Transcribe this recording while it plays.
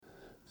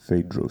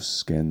Phaedros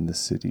scanned the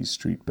city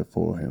street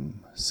before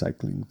him,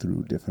 cycling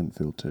through different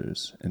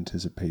filters,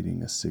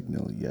 anticipating a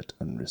signal yet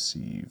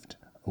unreceived,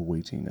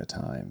 awaiting a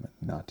time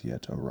not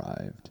yet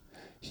arrived.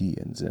 He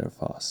and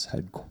Xerphos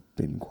had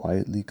been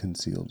quietly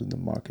concealed in the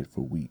market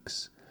for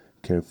weeks,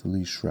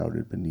 carefully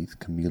shrouded beneath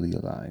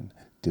camellia-line,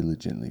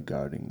 diligently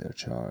guarding their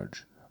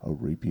charge, a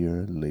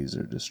rapier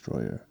laser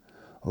destroyer.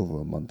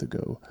 Over a month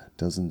ago,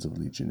 dozens of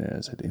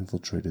legionnaires had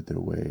infiltrated their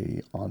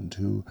way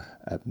onto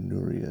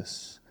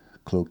Abnurius.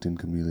 Cloaked in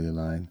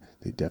camellia-line,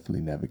 they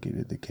deftly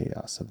navigated the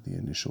chaos of the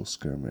initial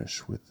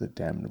skirmish, with the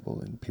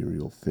damnable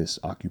Imperial fist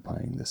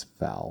occupying this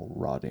foul,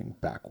 rotting,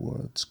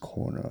 backwards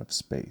corner of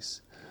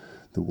space.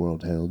 The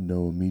world held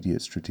no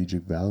immediate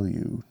strategic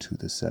value to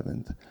the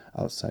Seventh,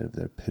 outside of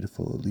their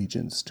pitiful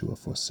allegiance to a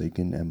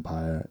forsaken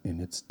empire in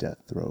its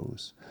death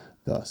throes.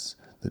 Thus,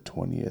 the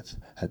 20th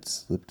had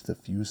slipped the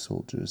few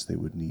soldiers they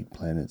would need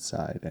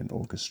planet-side and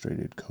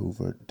orchestrated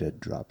covert dead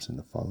drops in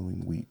the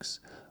following weeks,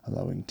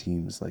 allowing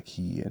teams like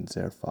he and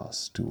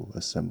Xerphos to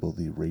assemble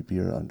the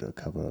rapier under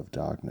cover of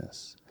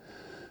darkness.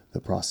 The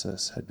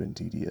process had been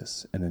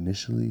tedious, and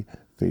initially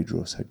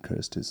Phaedros had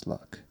cursed his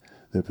luck.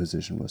 Their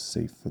position was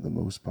safe for the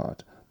most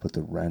part, but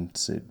the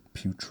rancid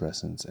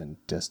putrescence and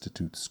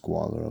destitute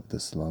squalor of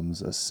the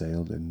slums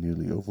assailed and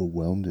nearly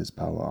overwhelmed his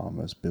power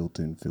armor's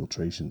built-in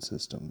filtration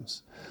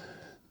systems.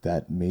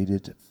 That made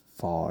it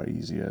far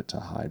easier to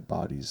hide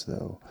bodies,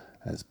 though,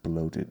 as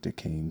bloated,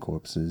 decaying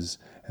corpses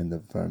and the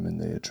vermin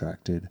they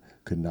attracted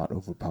could not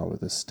overpower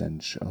the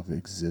stench of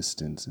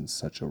existence in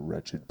such a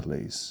wretched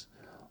place.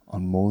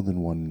 On more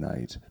than one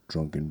night,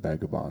 drunken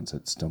vagabonds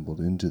had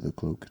stumbled into the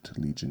cloaked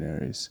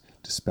legionaries.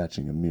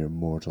 Dispatching a mere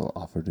mortal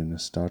offered an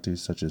Astarte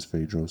such as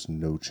Phaedros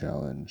no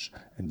challenge,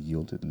 and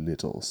yielded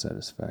little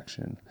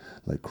satisfaction,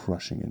 like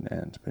crushing an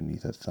ant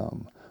beneath a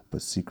thumb.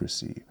 But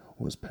secrecy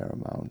was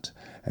paramount,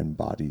 and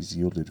bodies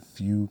yielded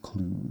few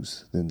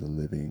clues than the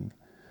living.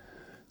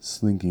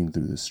 Slinking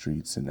through the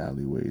streets and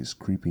alleyways,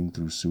 creeping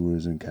through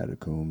sewers and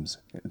catacombs,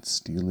 and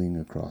stealing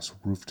across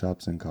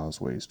rooftops and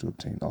causeways to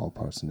obtain all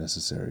parts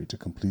necessary to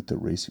complete the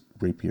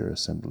rapier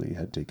assembly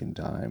had taken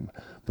time,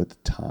 but the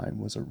time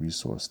was a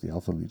resource the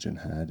Alpha Legion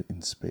had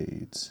in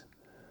spades.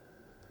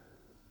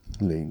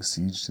 Laying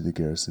siege to the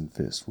garrison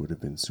fist would have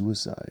been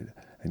suicide,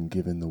 and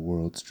given the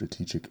world's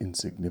strategic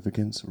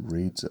insignificance,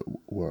 raids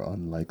were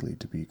unlikely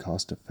to be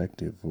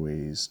cost-effective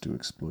ways to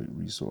exploit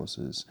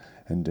resources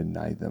and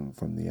deny them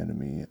from the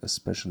enemy,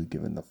 especially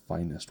given the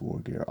finest war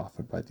gear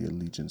offered by the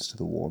allegiance to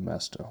the War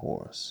Master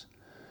Horus.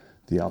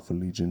 The Alpha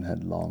Legion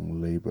had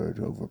long labored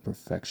over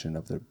perfection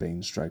of their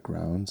Banestrike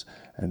rounds,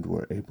 and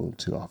were able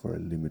to offer a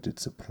limited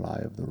supply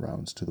of the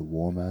rounds to the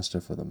War Master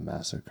for the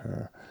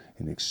massacre,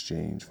 in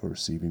exchange for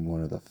receiving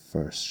one of the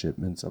first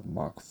shipments of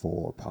Mark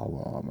IV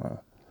power armor.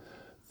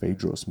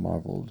 Phaedros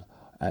marveled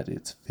at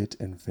its fit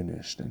and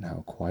finish, and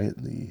how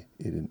quietly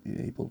it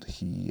enabled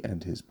he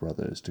and his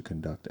brothers to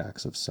conduct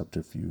acts of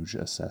subterfuge,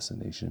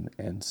 assassination,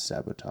 and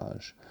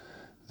sabotage.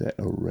 The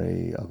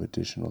array of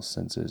additional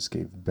sensors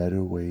gave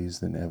better ways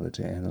than ever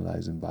to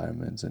analyze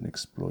environments and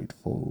exploit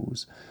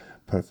foes,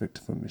 perfect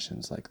for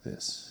missions like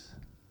this.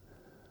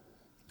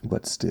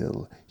 But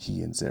still,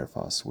 he and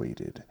Xerphos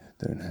waited,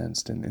 their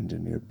enhanced and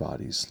engineered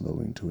bodies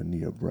slowing to a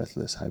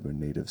near-breathless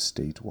hibernative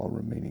state while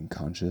remaining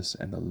conscious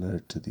and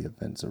alert to the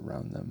events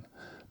around them.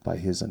 By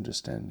his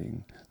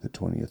understanding, the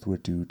 20th were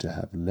due to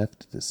have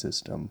left the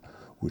system,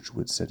 which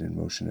would set in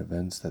motion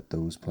events that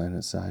those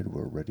planet-side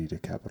were ready to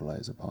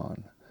capitalize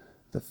upon.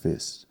 The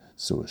Fist,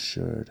 so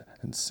assured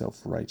and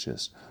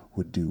self-righteous,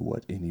 would do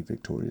what any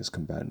victorious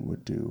combatant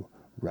would do,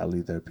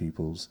 rally their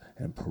peoples,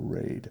 and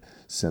parade,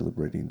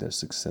 celebrating their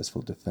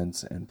successful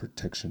defense and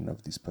protection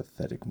of these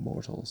pathetic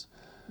mortals.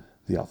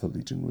 The Alpha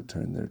Legion would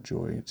turn their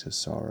joy to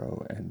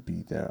sorrow and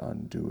be their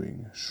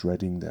undoing,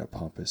 shredding their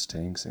pompous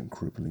tanks and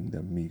crippling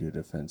their meager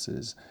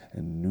defenses,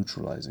 and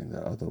neutralizing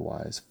their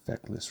otherwise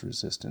feckless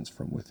resistance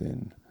from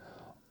within.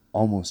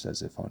 Almost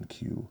as if on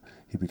cue,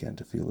 he began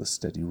to feel a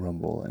steady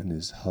rumble, and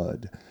his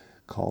HUD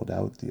called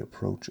out the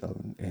approach of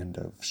an end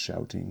of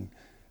shouting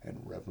and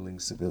reveling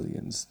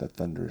civilians, the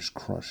thunderous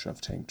crush of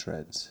tank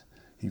treads.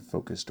 He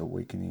focused,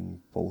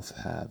 awakening both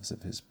halves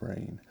of his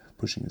brain,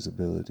 pushing his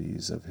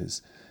abilities of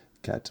his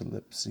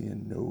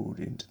catalepsian node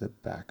into the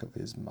back of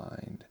his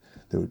mind.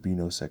 There would be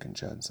no second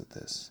chance at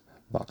this.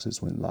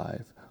 Boxes went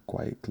live,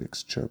 quiet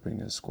clicks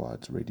chirping as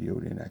squads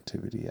radioed in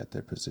activity at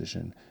their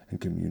position and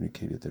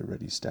communicated their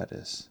ready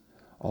status.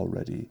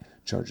 Already,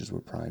 charges were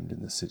primed in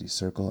the city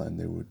circle, and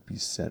they would be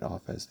set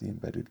off as the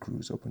embedded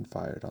crews opened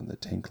fire on the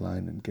tank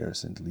line and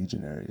garrisoned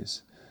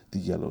legionaries. The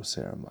yellow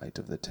ceramite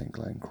of the tank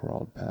line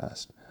crawled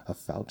past, a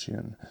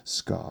falchion,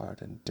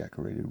 scarred and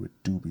decorated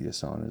with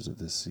dubious honors of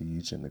the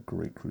siege and the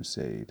Great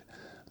Crusade,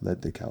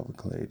 led the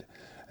cavalcade,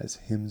 as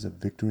hymns of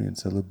victory and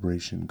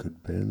celebration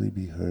could barely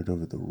be heard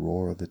over the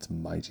roar of its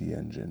mighty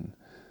engine.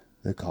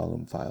 The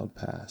column filed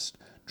past,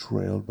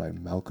 trailed by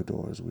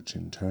Malcadors, which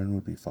in turn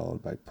would be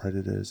followed by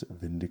Predators,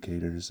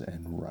 Vindicators,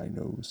 and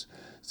Rhinos.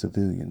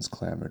 Civilians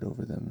clamored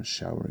over them,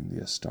 showering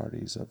the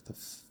Astartes of the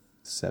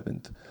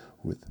 7th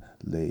with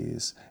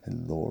leis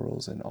and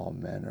laurels and all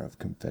manner of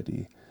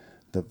confetti.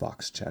 The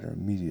vox chatter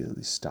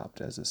immediately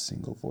stopped as a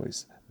single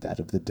voice, that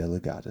of the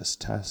delegatus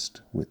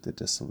tasked with the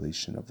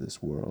desolation of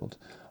this world,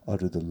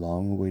 uttered the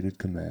long-awaited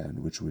command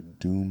which would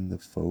doom the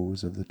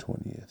foes of the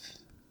 20th.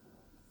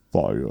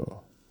 Fire!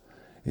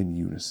 In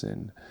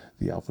unison,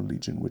 the Alpha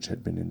Legion, which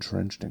had been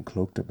entrenched and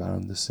cloaked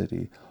about the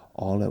city,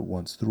 all at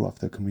once threw off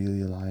the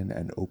camellia line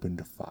and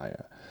opened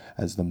fire,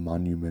 as the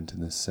monument in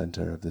the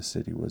center of the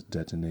city was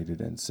detonated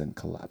and sent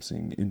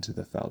collapsing into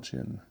the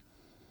falchion.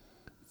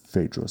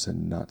 Phaedros had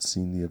not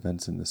seen the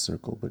events in the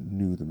circle, but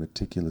knew the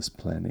meticulous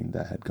planning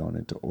that had gone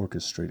into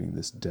orchestrating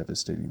this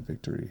devastating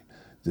victory,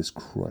 this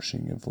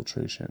crushing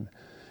infiltration.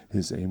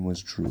 His aim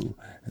was true,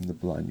 and the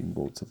blinding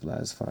bolts of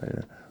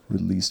Lazfire,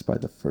 released by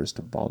the first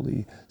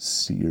volley,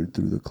 seared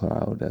through the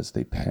cloud as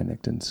they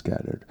panicked and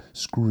scattered,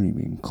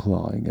 screaming,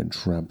 clawing, and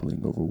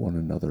trampling over one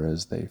another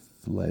as they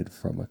fled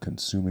from a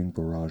consuming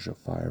barrage of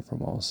fire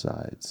from all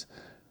sides.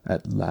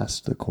 At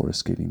last the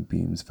coruscating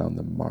beams found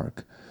the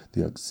mark,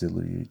 the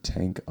auxiliary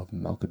tank of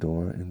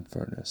Malcador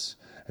Infernus.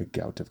 A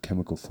gout of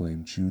chemical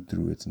flame chewed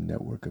through its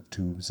network of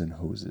tubes and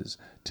hoses,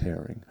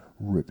 tearing,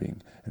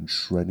 ripping, and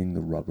shredding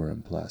the rubber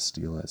and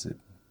plasteel as it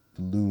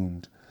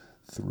bloomed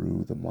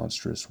through the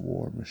monstrous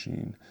war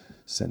machine,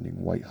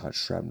 sending white-hot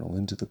shrapnel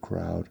into the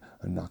crowd,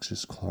 a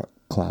noxious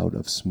cloud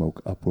of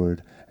smoke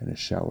upward, and a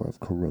shower of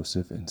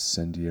corrosive,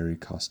 incendiary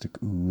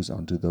caustic ooze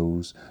onto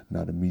those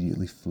not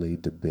immediately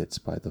flayed to bits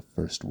by the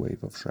first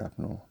wave of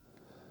shrapnel.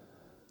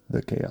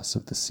 The chaos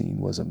of the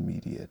scene was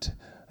immediate,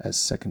 as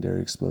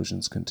secondary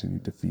explosions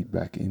continued to feed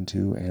back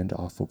into and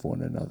off of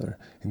one another,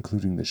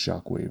 including the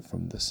shockwave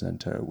from the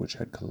center, which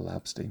had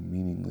collapsed, a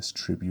meaningless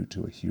tribute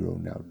to a hero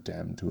now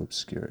damned to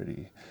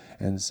obscurity,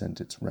 and sent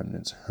its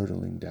remnants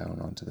hurtling down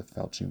onto the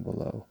falchion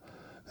below,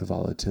 the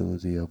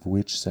volatility of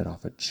which set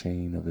off a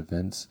chain of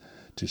events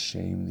to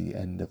shame the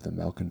end of the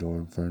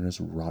Malcador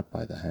Infernus wrought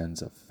by the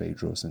hands of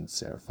Phaedros and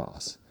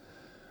Zerphos.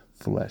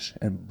 Flesh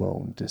and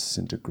bone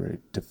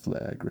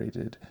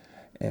deflagrated,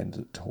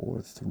 and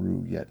tore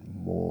through yet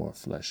more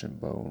flesh and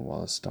bone,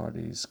 while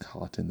Astartes,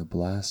 caught in the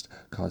blast,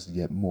 caused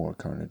yet more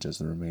carnage as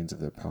the remains of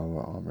their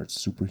power-armored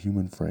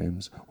superhuman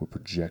frames were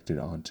projected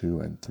onto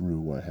and through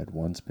what had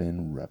once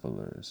been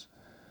revelers.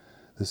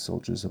 The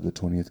soldiers of the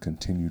 20th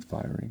continued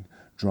firing,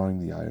 drawing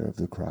the ire of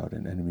the crowd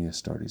and enemy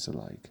Astartes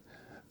alike.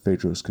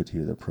 Phaedros could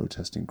hear the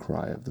protesting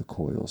cry of the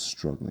coils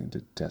struggling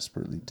to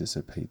desperately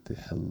dissipate the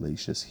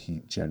hellacious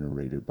heat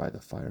generated by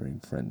the firing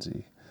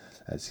frenzy,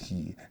 as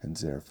he and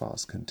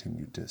Zerphos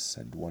continued to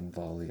send one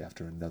volley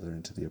after another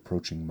into the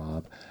approaching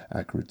mob.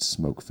 Acrid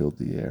smoke filled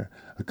the air,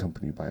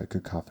 accompanied by a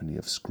cacophony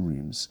of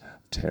screams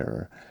of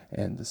terror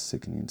and the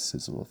sickening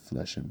sizzle of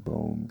flesh and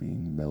bone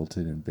being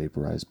melted and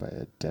vaporized by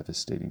a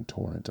devastating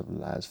torrent of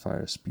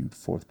Lazfire spewed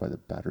forth by the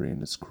battery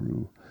and its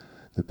crew.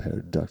 The pair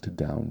ducked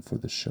down for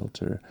the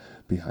shelter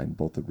behind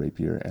both the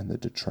rapier and the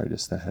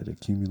detritus that had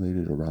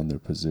accumulated around their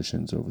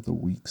positions over the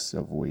weeks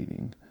of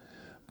waiting.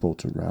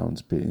 Bolter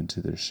rounds bit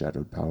into their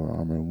shadowed power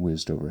armor and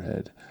whizzed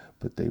overhead,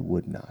 but they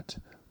would not,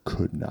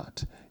 could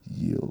not,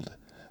 yield.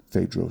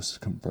 Phaedros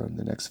confirmed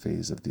the next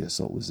phase of the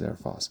assault with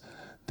Zerphos,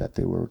 that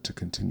they were to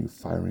continue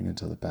firing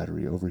until the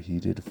battery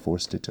overheated,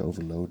 forced it to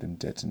overload and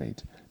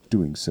detonate.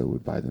 Doing so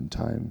would buy them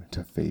time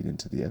to fade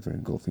into the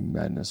ever-engulfing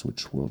madness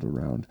which swirled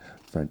around,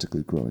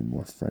 frantically growing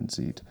more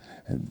frenzied,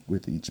 and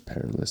with each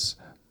perilous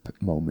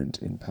moment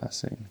in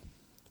passing.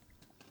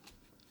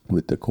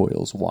 With the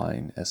coil's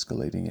whine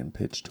escalating in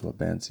pitch to a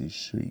Banshee's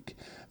shriek,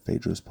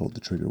 Phaedros pulled the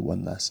trigger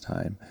one last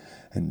time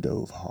and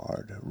dove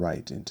hard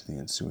right into the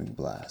ensuing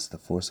blast, the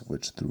force of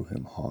which threw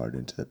him hard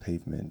into the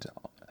pavement,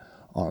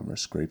 armor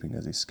scraping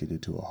as he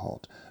skidded to a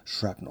halt,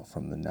 shrapnel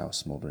from the now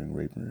smoldering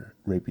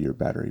rapier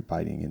battery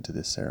biting into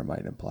the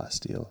ceramite and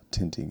plasteel,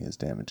 tinting his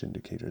damage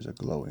indicators a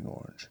glowing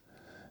orange.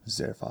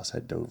 Zerphos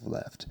had dove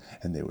left,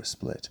 and they were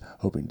split,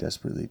 hoping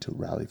desperately to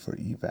rally for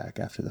evac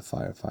after the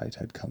firefight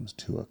had come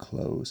to a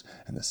close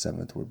and the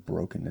 7th were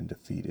broken and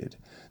defeated.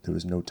 There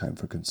was no time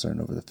for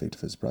concern over the fate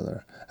of his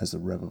brother, as the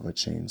rev of a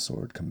chain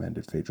sword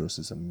commanded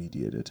Phaedros'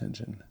 immediate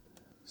attention.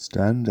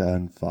 "Stand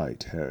and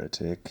fight,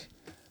 heretic,"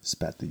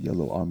 spat the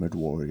yellow-armored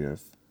warrior,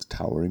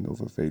 towering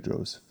over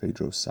Phaedros.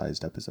 Phaedros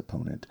sized up his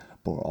opponent,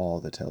 bore all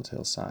the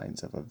telltale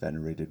signs of a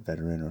venerated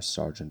veteran or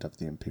sergeant of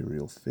the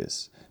Imperial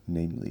Fists,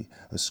 namely,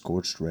 a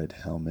scorched red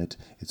helmet,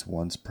 its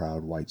once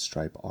proud white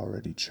stripe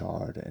already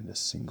charred, and a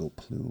single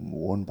plume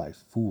worn by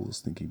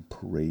fools thinking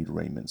parade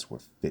raiments were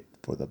fit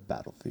for the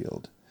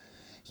battlefield.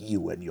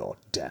 "You and your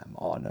damn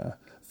honor,"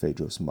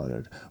 Phaedros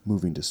muttered,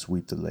 moving to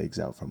sweep the legs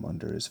out from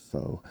under his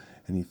foe,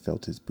 and he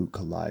felt his boot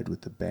collide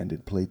with the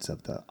banded plates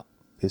of the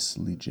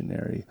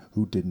legionary,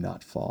 who did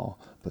not fall,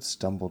 but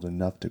stumbled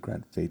enough to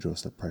grant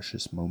Phaedros the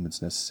precious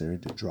moments necessary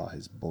to draw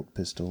his bolt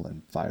pistol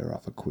and fire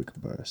off a quick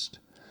burst.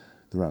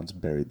 The rounds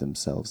buried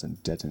themselves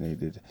and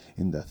detonated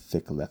in the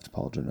thick left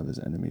pauldron of his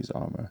enemy's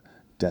armor,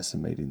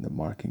 decimating the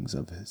markings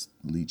of his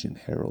legion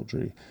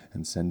heraldry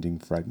and sending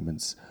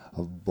fragments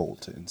of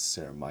bolt and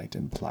ceramite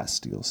and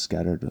plasteel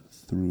scattered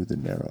through the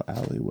narrow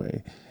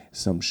alleyway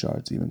some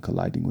shards even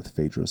colliding with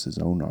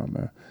Phaedros' own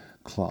armor,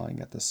 clawing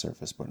at the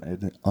surface but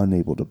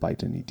unable to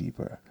bite any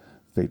deeper.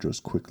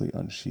 Phaedros quickly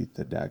unsheathed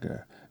the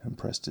dagger and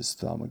pressed his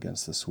thumb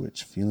against the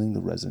switch, feeling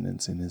the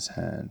resonance in his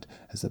hand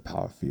as the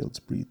power fields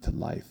breathed to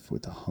life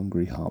with a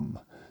hungry hum.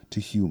 To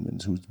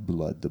humans whose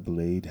blood the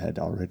blade had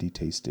already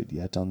tasted,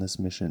 yet on this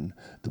mission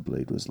the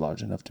blade was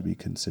large enough to be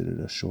considered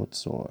a short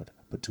sword,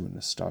 but to an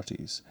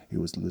Astartes it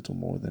was little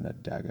more than a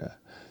dagger,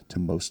 to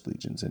most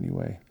legions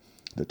anyway.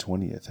 The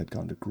 20th had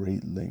gone to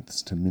great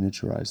lengths to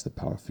miniaturize the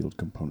power field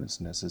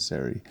components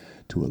necessary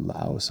to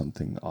allow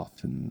something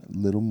often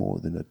little more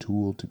than a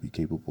tool to be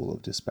capable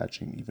of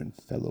dispatching even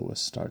fellow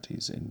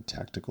Astartes in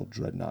tactical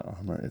dreadnought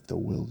armor if the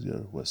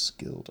wielder was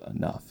skilled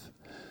enough.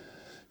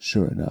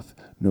 Sure enough,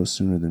 no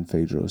sooner than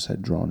Phaedros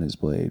had drawn his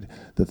blade,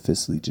 the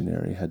 5th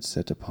legionary had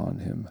set upon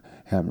him,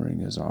 hammering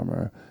his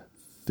armor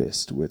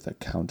fist with a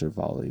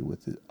counter-volley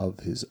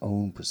of his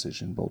own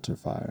precision bolter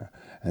fire,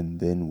 and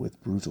then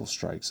with brutal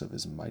strikes of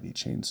his mighty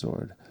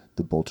chainsword.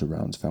 The bolter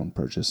rounds found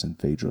purchase in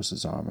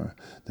Phaedros' armor,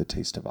 the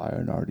taste of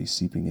iron already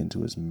seeping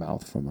into his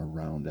mouth from a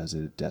round as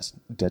it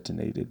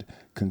detonated,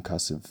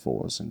 concussive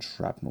force and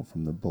shrapnel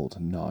from the bolt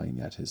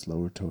gnawing at his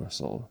lower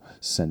torso,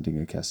 sending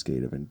a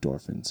cascade of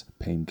endorphins,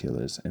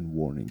 painkillers, and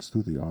warnings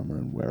through the armor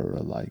and wearer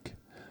alike.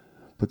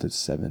 But the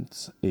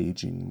 7th's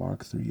aging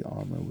Mark III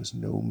armor was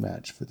no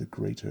match for the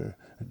greater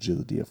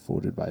agility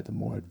afforded by the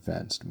more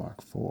advanced Mark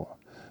IV.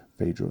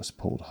 Phaedros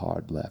pulled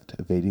hard left,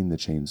 evading the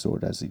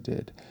chainsword as he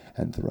did,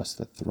 and thrust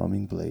the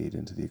thrumming blade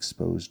into the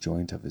exposed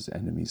joint of his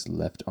enemy's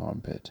left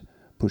armpit,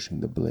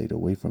 pushing the blade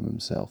away from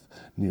himself,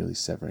 nearly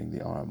severing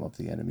the arm of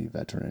the enemy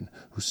veteran,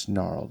 who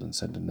snarled and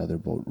sent another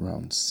bolt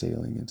round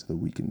sailing into the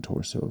weakened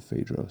torso of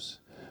Phaedros.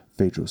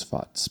 Phaedros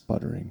fought,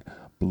 sputtering,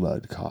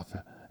 blood cough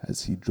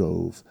as he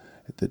drove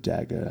the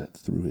dagger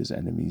through his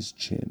enemy's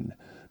chin,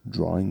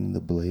 drawing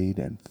the blade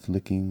and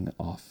flicking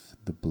off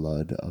the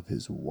blood of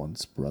his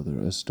once brother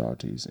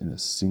Astartes in a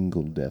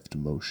single deft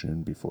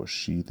motion before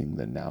sheathing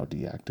the now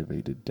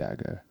deactivated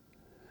dagger.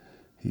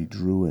 He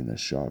drew in a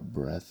sharp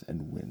breath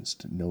and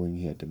winced, knowing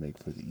he had to make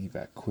for the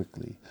evac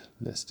quickly,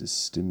 lest his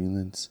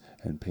stimulants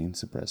and pain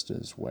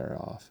suppressors wear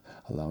off,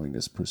 allowing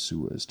his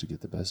pursuers to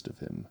get the best of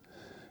him.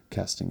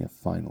 Casting a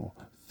final,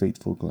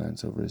 fateful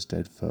glance over his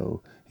dead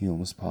foe, he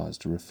almost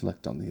paused to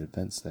reflect on the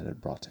events that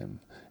had brought him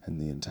and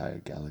the entire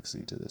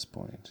galaxy to this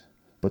point.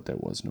 But there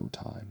was no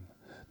time.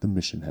 The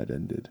mission had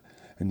ended,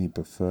 and he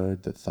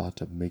preferred the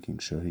thought of making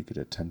sure he could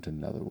attempt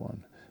another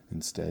one.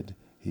 Instead,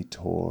 he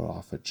tore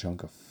off a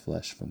chunk of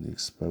flesh from the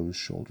exposed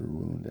shoulder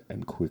wound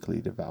and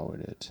quickly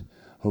devoured it,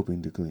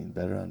 hoping to glean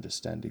better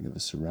understanding of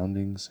his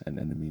surroundings and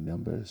enemy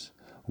numbers.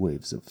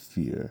 Waves of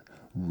fear,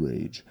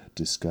 rage,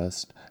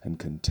 disgust, and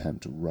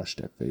contempt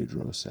rushed at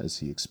Phaedros as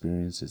he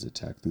experienced his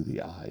attack through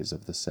the eyes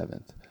of the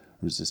 7th.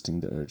 Resisting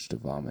the urge to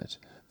vomit,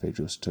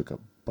 Phaedros took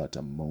but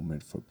a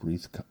moment for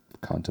brief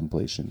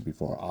contemplation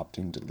before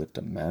opting to lift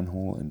a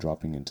manhole and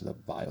dropping into the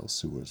vile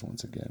sewers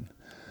once again,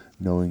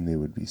 knowing they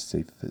would be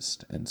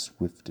safest and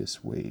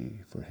swiftest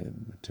way for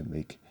him to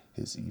make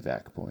his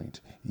evac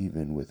point,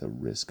 even with a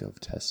risk of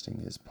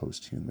testing his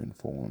post-human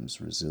form's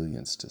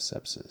resilience to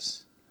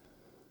sepsis.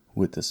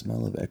 With the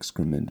smell of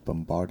excrement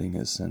bombarding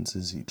his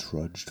senses, he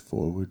trudged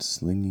forward,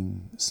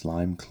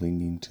 slime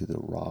clinging to the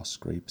raw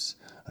scrapes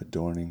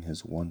adorning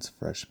his once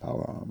fresh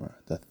power armor,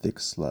 the thick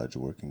sludge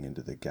working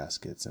into the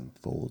gaskets and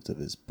folds of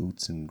his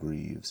boots and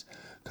greaves,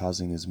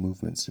 causing his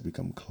movements to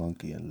become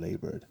clunky and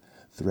labored,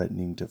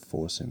 threatening to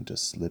force him to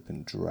slip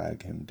and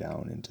drag him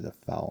down into the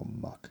foul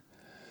muck.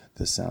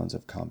 The sounds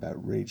of combat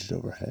raged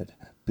overhead.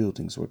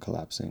 Buildings were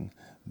collapsing.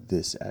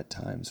 This at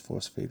times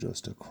forced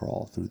Phaedros to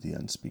crawl through the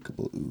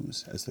unspeakable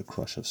ooze as the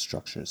crush of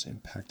structures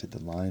impacted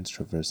the lines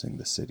traversing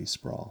the city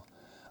sprawl.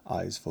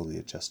 Eyes fully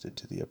adjusted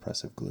to the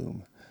oppressive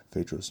gloom,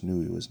 Phaedros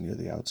knew he was near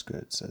the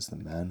outskirts, as the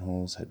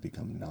manholes had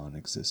become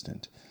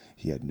non-existent.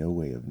 He had no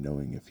way of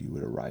knowing if he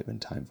would arrive in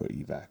time for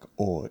evac,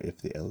 or if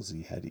the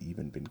LZ had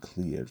even been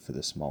cleared for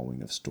the small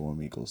wing of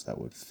Storm Eagles that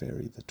would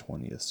ferry the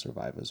 20th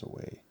survivors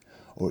away,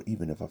 or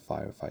even if a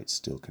firefight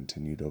still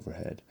continued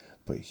overhead,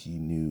 but he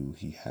knew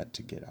he had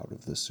to get out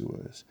of the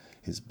sewers.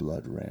 His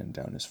blood ran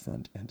down his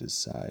front and his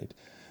side,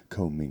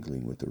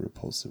 commingling with the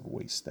repulsive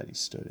waste that he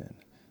stood in.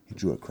 He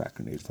drew a crack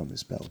grenade from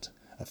his belt,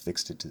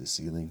 affixed it to the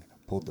ceiling,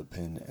 pulled the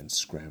pin, and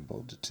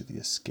scrambled to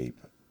escape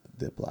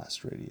the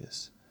blast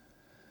radius.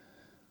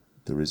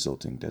 The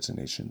resulting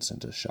detonation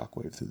sent a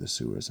shockwave through the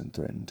sewers and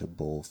threatened to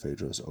bowl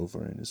Phaedros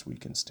over in his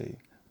weakened state,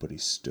 but he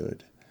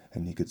stood,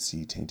 and he could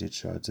see tainted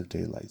shards of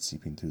daylight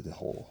seeping through the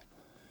hole.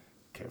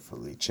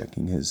 Carefully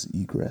checking his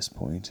egress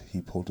point,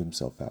 he pulled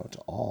himself out,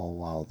 all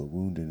while the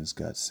wound in his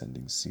gut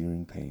sending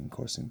searing pain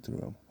coursing through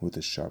him. With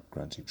a sharp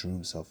grunt, he drew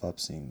himself up,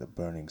 seeing the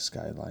burning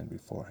skyline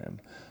before him,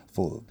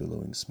 full of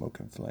billowing smoke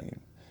and flame.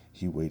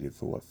 He waited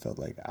for what felt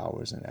like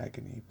hours in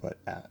agony, but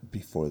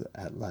before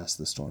at last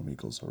the Storm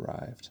Eagles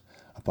arrived.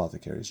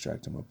 Apothecaries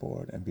dragged him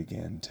aboard and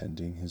began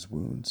tending his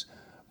wounds,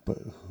 but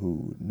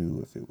who knew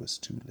if it was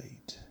too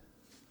late?